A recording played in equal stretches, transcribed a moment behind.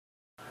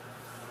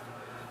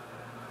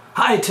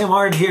Hi, Tim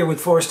Hard here with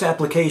Forest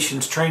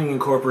Applications Training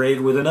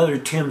Incorporated with another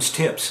Tim's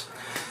Tips.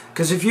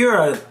 Because if you're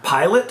a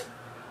pilot,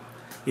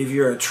 if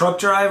you're a truck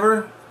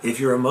driver, if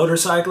you're a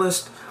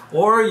motorcyclist,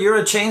 or you're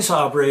a chainsaw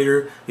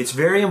operator, it's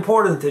very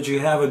important that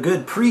you have a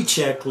good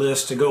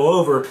pre-checklist to go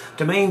over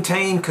to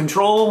maintain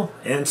control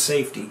and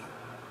safety.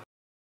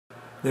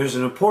 There's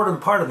an important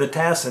part of the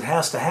task that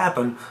has to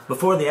happen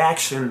before the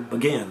action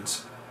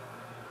begins.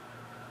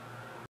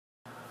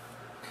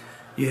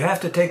 You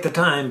have to take the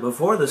time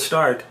before the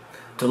start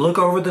to look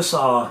over the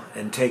saw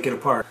and take it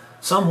apart.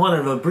 Somewhat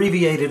of an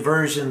abbreviated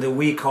version that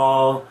we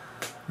call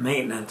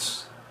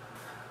maintenance,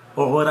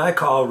 or what I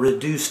call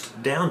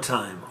reduced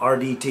downtime,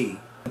 RDT.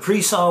 The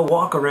pre-saw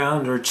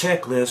walk-around or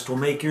checklist will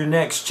make your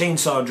next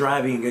chainsaw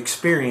driving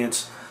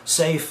experience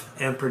safe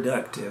and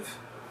productive.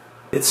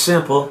 It's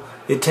simple.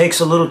 It takes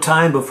a little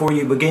time before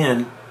you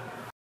begin,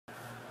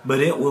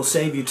 but it will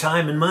save you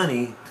time and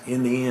money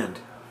in the end.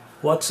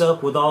 What's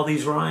up with all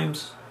these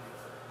rhymes?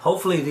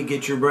 Hopefully to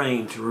get your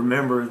brain to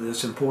remember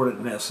this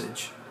important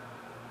message.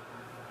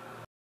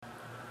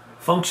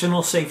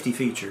 Functional safety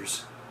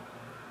features.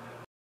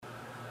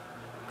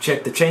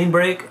 Check the chain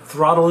brake,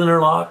 throttle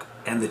interlock,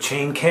 and the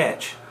chain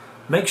catch.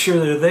 Make sure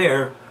they're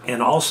there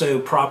and also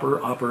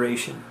proper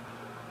operation.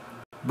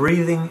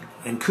 Breathing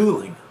and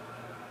cooling.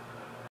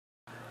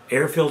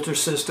 Air filter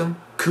system,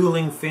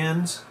 cooling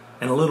fins,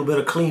 and a little bit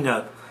of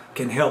cleanup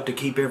can help to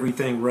keep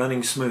everything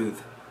running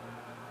smooth.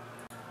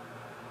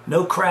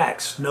 No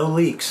cracks, no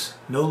leaks,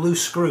 no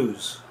loose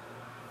screws.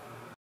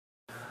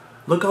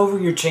 Look over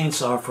your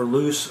chainsaw for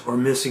loose or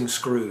missing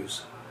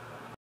screws.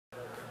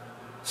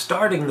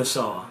 Starting the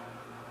saw.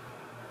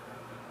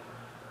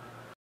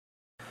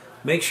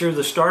 Make sure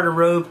the starter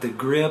rope, the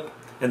grip,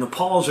 and the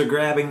pawls are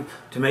grabbing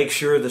to make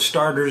sure the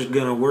starter is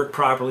going to work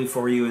properly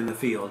for you in the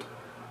field.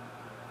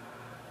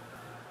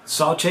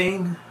 Saw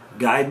chain,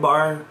 guide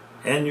bar,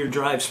 and your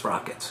drive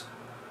sprockets.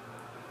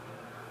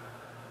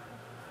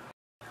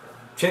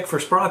 Check for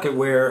sprocket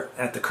wear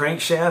at the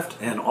crankshaft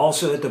and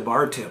also at the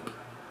bar tip.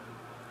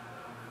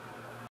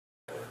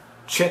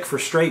 Check for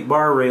straight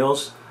bar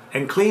rails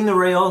and clean the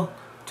rail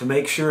to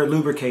make sure it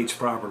lubricates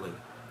properly.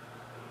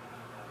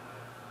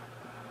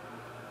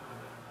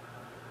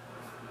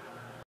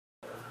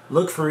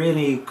 Look for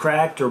any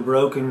cracked or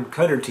broken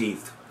cutter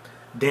teeth,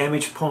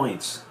 damaged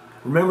points.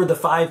 Remember the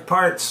 5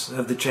 parts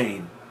of the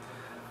chain: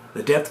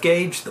 the depth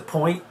gauge, the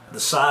point, the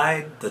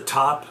side, the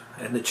top,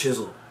 and the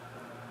chisel.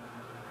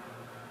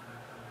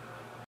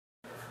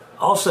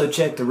 Also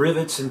check the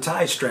rivets and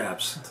tie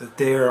straps, that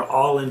they are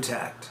all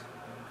intact.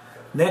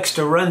 Next,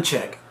 a run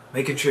check,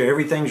 making sure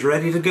everything's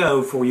ready to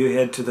go before you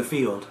head to the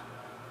field.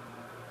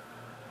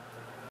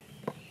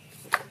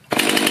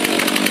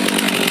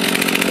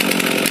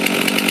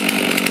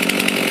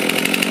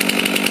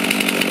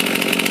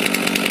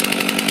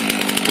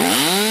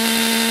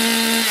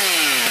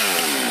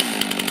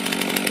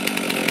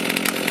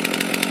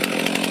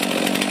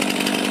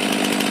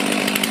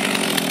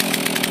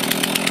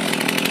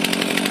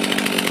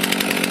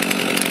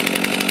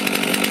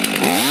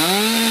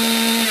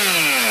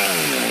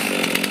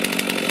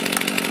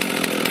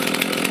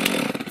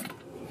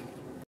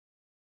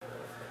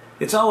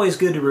 It's always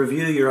good to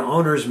review your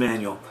owner's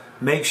manual.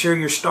 Make sure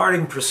your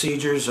starting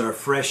procedures are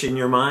fresh in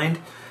your mind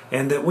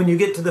and that when you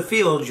get to the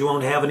field you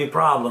won't have any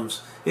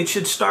problems. It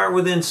should start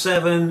within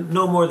 7,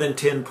 no more than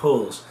 10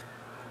 pulls.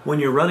 When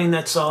you're running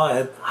that saw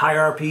at high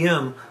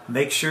RPM,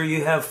 make sure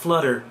you have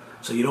flutter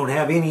so you don't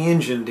have any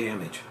engine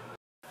damage.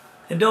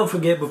 And don't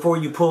forget, before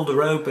you pull the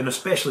rope, and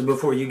especially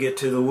before you get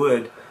to the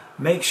wood,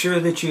 make sure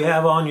that you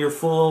have on your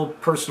full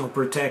personal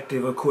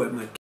protective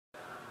equipment.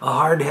 A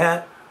hard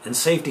hat and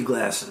safety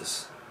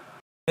glasses.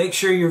 Make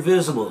sure you're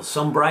visible,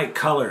 some bright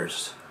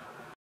colors.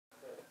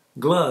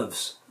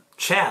 Gloves,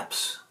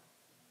 chaps,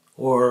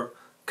 or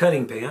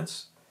cutting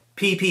pants.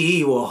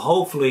 PPE will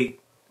hopefully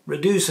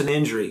reduce an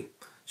injury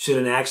should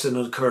an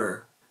accident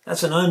occur.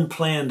 That's an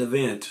unplanned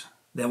event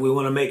that we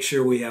want to make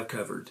sure we have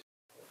covered.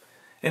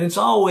 And it's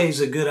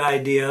always a good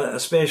idea,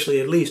 especially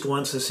at least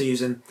once a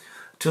season,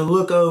 to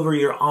look over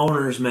your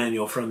owner's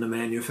manual from the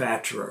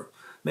manufacturer.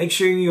 Make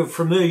sure you're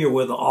familiar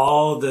with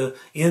all the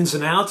ins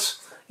and outs,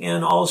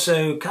 and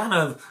also kind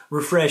of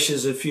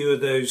refreshes a few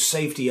of those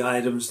safety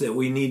items that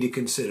we need to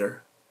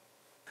consider.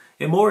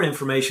 And more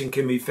information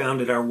can be found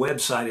at our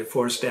website at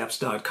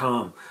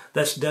forestapps.com.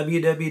 That's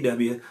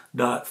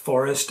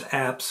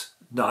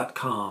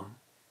www.forestapps.com.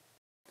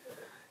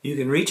 You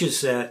can reach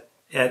us at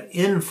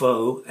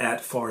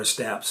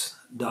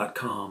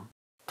info@forestapps.com.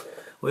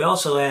 We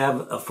also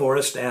have a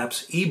Forest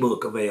Apps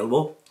ebook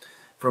available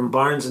from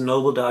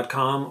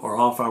barnesandnoble.com or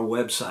off our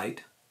website.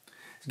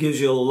 It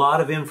gives you a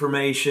lot of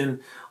information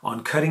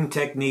on cutting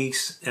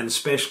techniques and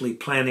especially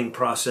planning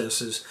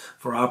processes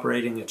for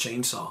operating a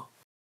chainsaw.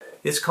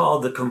 It's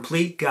called The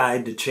Complete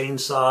Guide to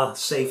Chainsaw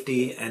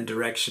Safety and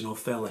Directional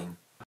Felling.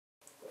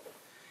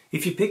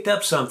 If you picked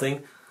up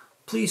something,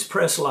 please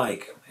press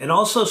like and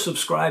also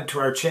subscribe to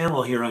our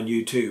channel here on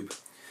YouTube.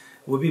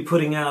 We'll be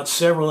putting out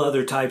several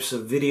other types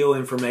of video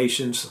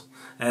informations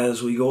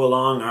as we go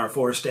along our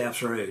Forest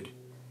Apps road.